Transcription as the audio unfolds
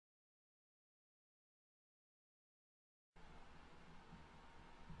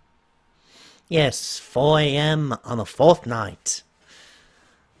Yes, 4 AM on the 4th night.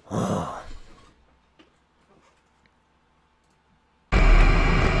 Oh.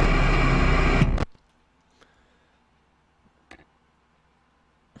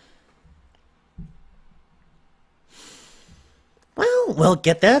 Well, we'll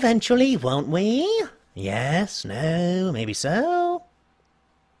get there eventually, won't we? Yes, no, maybe so.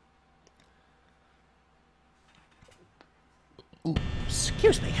 Ooh,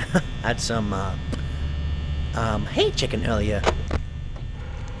 excuse me. Had some, hay chicken earlier.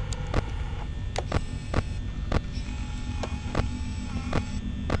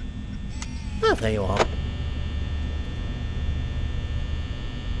 Oh, there you are.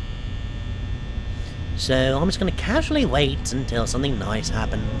 So, I'm just gonna casually wait until something nice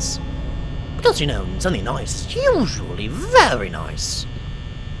happens. Because, you know, something nice is usually very nice.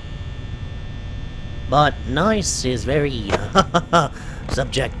 But nice is very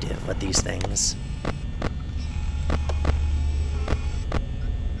subjective with these things.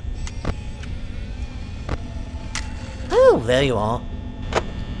 Oh, there you are.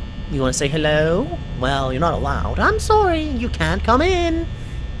 You want to say hello? Well, you're not allowed. I'm sorry, you can't come in.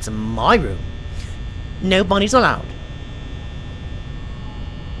 It's my room. No bunnies allowed.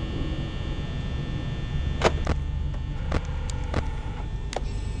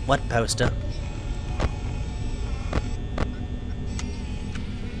 What poster?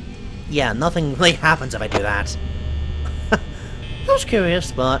 Yeah, nothing really happens if I do that. I was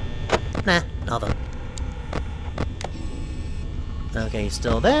curious, but nah, nothing. Okay,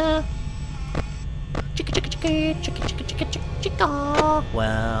 still there. Chicka chicka chicka chicka chicka chicka chicka chicka.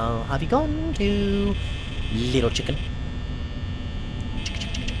 Well, have you gone to little chicken?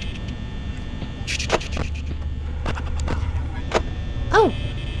 Oh,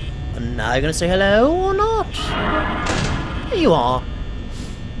 now you're gonna say hello or not? Here you are.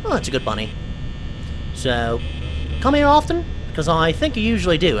 Oh, that's a good bunny. So, come here often? Because I think you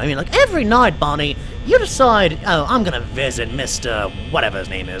usually do. I mean, like, every night, Bonnie, you decide, oh, I'm gonna visit Mr. whatever his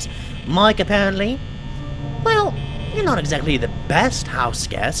name is. Mike, apparently. Well, you're not exactly the best house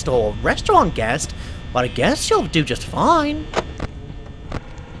guest or restaurant guest, but I guess you'll do just fine.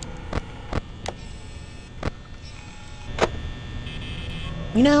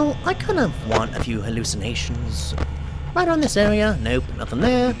 You know, I kind of want a few hallucinations. Right around this area. Nope, nothing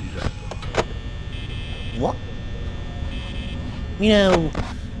there. What? You know,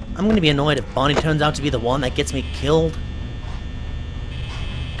 I'm gonna be annoyed if Bonnie turns out to be the one that gets me killed.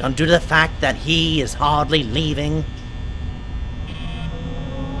 Due to the fact that he is hardly leaving.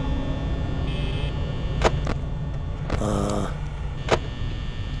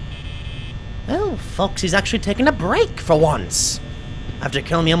 Oh, Foxy's actually taking a break for once. After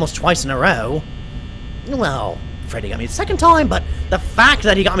killing me almost twice in a row. Well, Freddy got me the second time, but the fact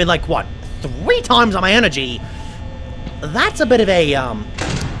that he got me, like, what, 3 times on my energy, that's a bit of a,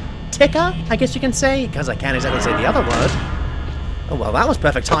 ticker, I guess you can say, because I can't exactly say the other word. Oh, well, that was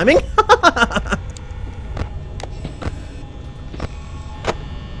perfect timing.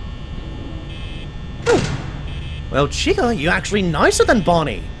 Oh. Well, Chica, you're actually nicer than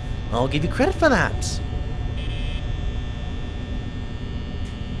Bonnie. I'll give you credit for that.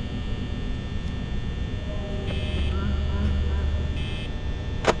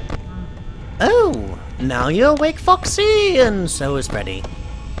 Oh, now you're awake, Foxy, and so is Freddy.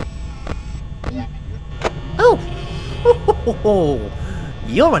 Oh,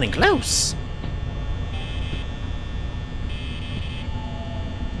 you're running close.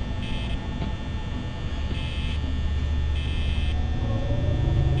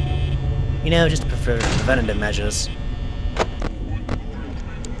 You know, just prefer preventative measures.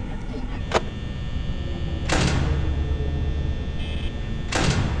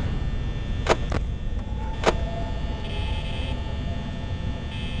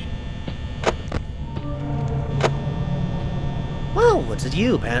 Well, what's it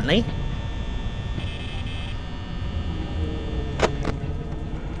you, apparently?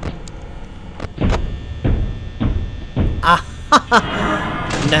 Ah,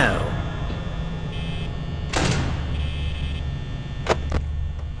 no.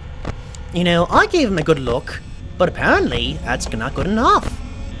 You know, I gave him a good look, but apparently that's not good enough.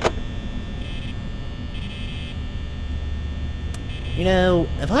 You know,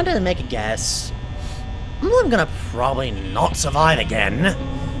 if I had to make a guess, I'm gonna probably not survive again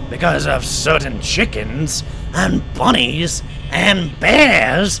because of certain chickens and bunnies and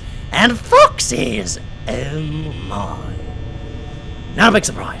bears and foxes. Oh my. Not a big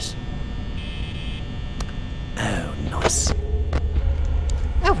surprise. Oh, nice.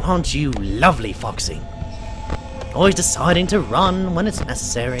 Oh, aren't you lovely, Foxy? Always deciding to run when it's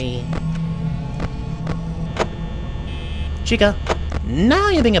necessary. Chica, now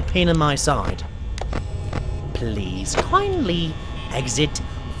you're being a pain in my side. Please kindly exit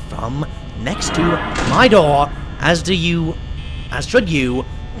from next to my door, as should you,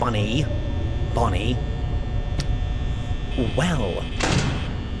 Bonnie. Well.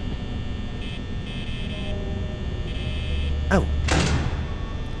 Oh.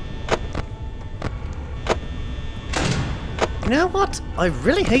 You know what? I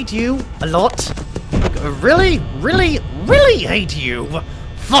really hate you a lot. Like, I really, really, really hate you,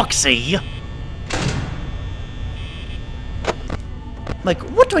 Foxy. Like,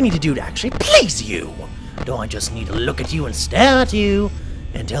 what do I need to do to actually please you? Do I just need to look at you and stare at you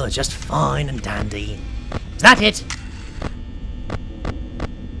until it's just fine and dandy? Is that it?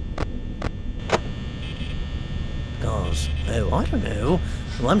 Because, oh, I don't know.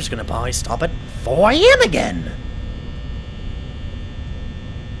 Well, I'm just gonna stop at 4 AM again.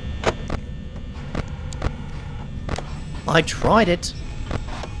 I tried it.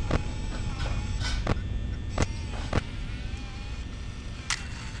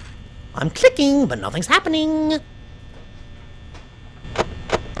 I'm clicking, but nothing's happening.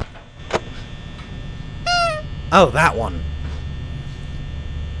 Oh, that one.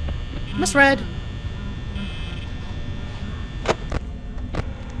 Misread.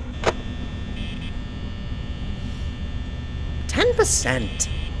 %.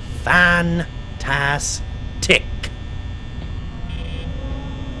 Fantastic.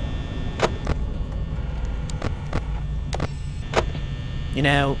 You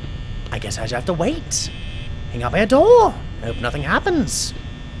know, I guess I just have to wait. Hang out by a door. Hope nothing happens.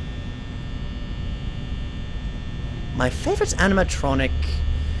 My favorite animatronic,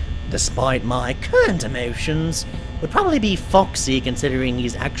 despite my current emotions, would probably be Foxy, considering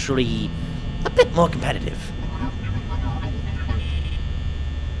he's actually a bit more competitive.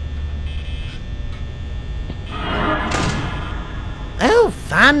 Oh,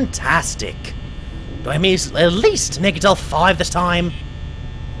 fantastic. Do I at least make it till 5 this time?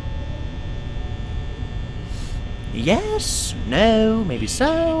 Yes, no, maybe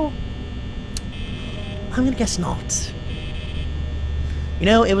so. I'm gonna guess not. You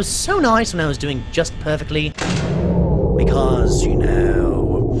know, it was so nice when I was doing just perfectly, because, you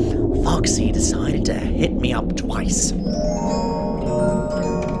know, Foxy decided to hit me up twice. You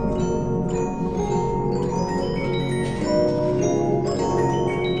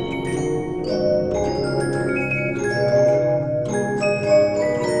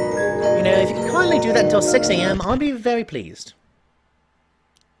know, if you could kindly do that until 6 AM, I'll be very pleased.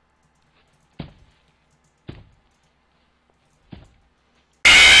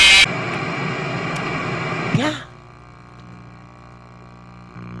 Yeah.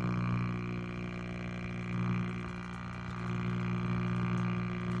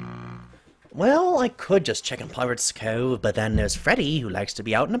 Well, I could just check in Pirate's Cove, but then there's Freddy, who likes to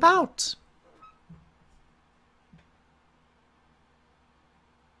be out and about.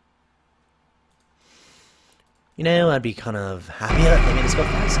 You know, I'd be kind of happier if they made us go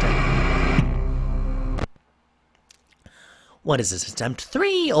faster. What is this, attempt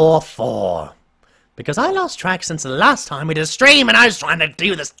 3 or 4? Because I lost track since the last time we did a stream and I was trying to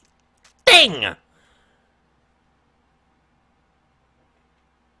do this thing!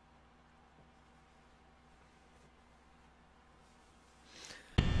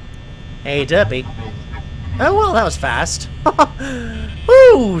 Hey, Derpy. Oh, well, that was fast.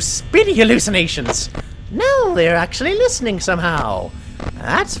 Ooh, speedy hallucinations. No, they're actually listening somehow.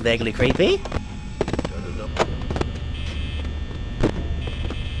 That's vaguely creepy.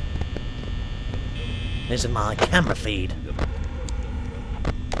 This is my camera feed.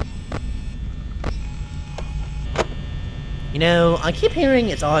 You know, I keep hearing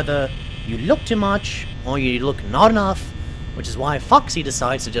it's either you look too much or you look not enough, which is why Foxy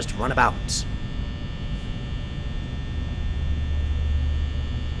decides to just run about.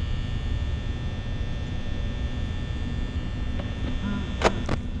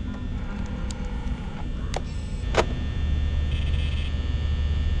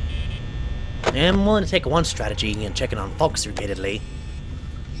 I'm willing to take one strategy and check in on Fox repeatedly.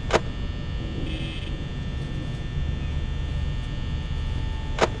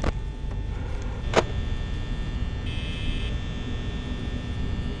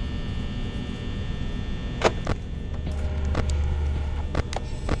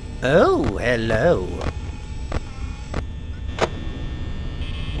 Oh, hello.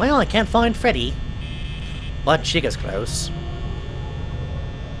 Well, I can't find Freddy, but Chica's close.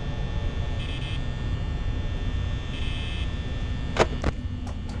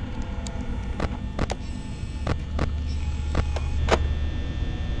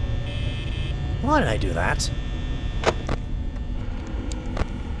 Why did I do that?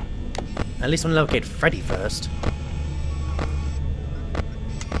 At least I want to locate Freddy first.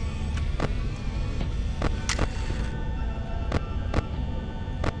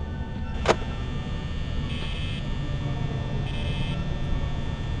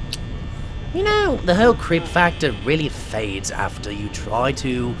 You know, the whole creep factor really fades after you try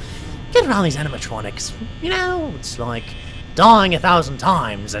to get around these animatronics. You know, it's like dying 1,000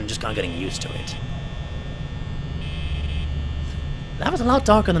 times and just kind of getting used to it. That was a lot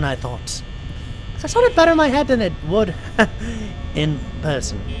darker than I thought. I saw it better in my head than it would in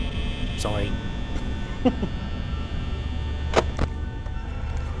person. Sorry.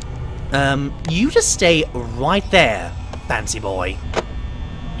 You just stay right there, fancy boy.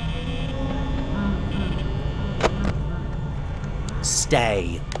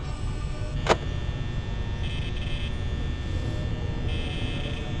 Stay.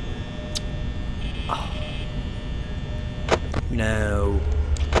 Oh. No.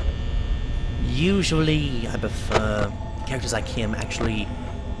 Usually, I prefer characters like him actually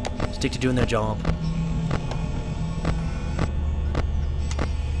stick to doing their job.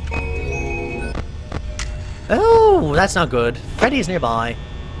 Oh, that's not good. Freddy's nearby.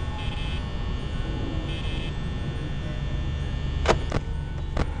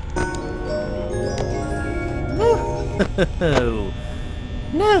 No.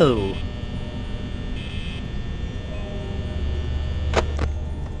 No.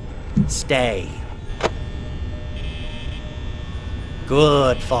 Stay.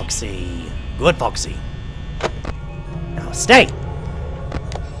 Good, Foxy. Good, Foxy. Now stay.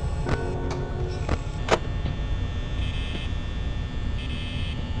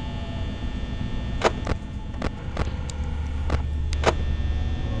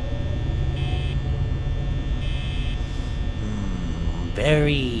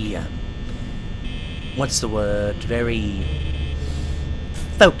 Very... what's the word? Very...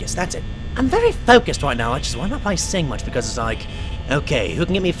 focused, that's it. I'm very focused right now, I just why not I sing much because it's like, okay, who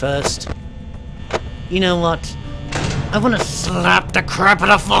can get me first? You know what? I wanna slap the crap out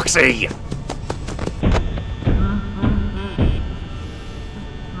of Foxy!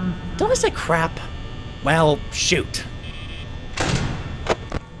 Don't I say crap? Well, shoot.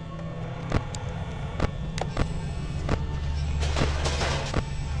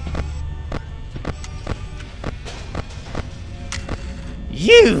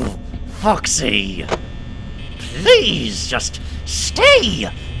 You, Foxy, please just stay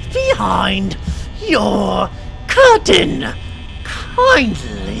behind your curtain,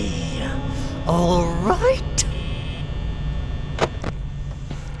 kindly. All right?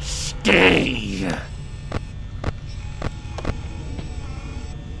 Stay.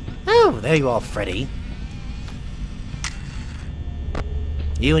 Oh, there you are, Freddy.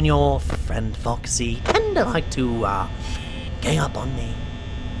 You and your friend Foxy tend to like to, gang up on me.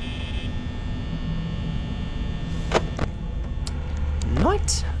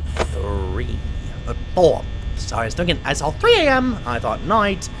 Night 3. 4. Sorry, I was thinking, I saw 3 AM, I thought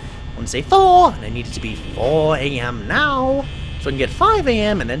night. I want to say 4, and it needed to be 4 AM now. So I can get 5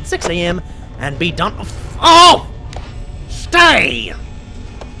 AM and then 6 AM and be done. Oh! Stay!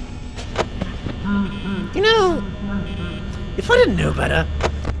 You know, if I didn't know better,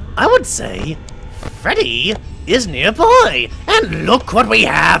 I would say Freddy is nearby. And look what we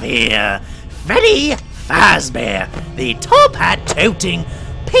have here. Freddy Fazbear, the top hat toting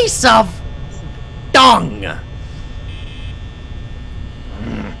piece of dung.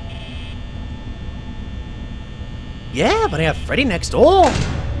 Yeah, but I have Freddy next door.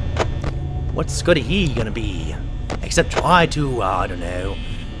 What's good he gonna be? Except try to, I don't know,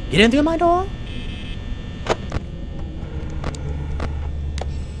 get in through my door?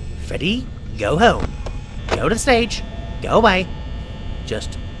 Freddy, go home. Go to the stage. Go away.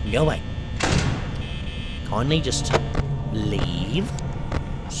 Just go away. Kindly just leave.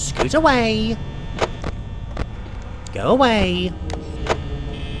 Scoot away. Go away.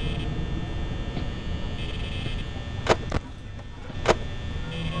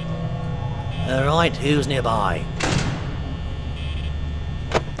 Alright, who's nearby?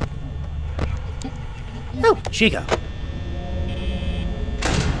 Oh, Chica.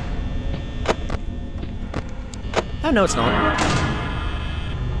 Oh, no, it's not.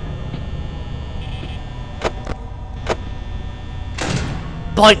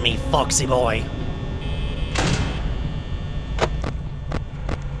 Bite me, Foxy boy.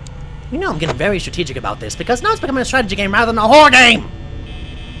 You know I'm getting very strategic about this, because now it's becoming a strategy game rather than a horror game!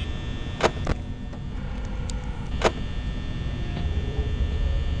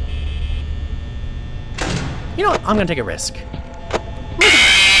 You know what? I'm gonna take a risk.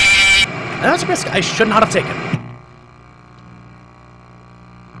 That was a risk I should not have taken.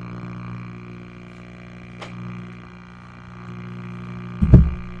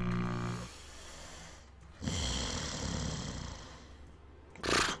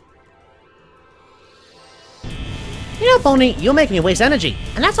 You know, Pony, you're making me waste energy,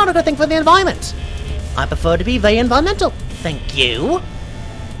 and that's not a good thing for the environment. I prefer to be very environmental. Thank you.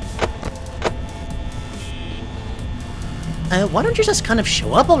 Why don't you just kind of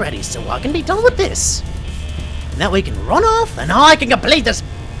show up already so I can be done with this? Now we can run off and I can complete this.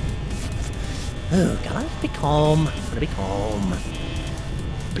 Oh, gotta be calm. Gotta be calm.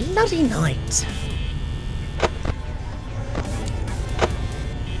 Bloody night.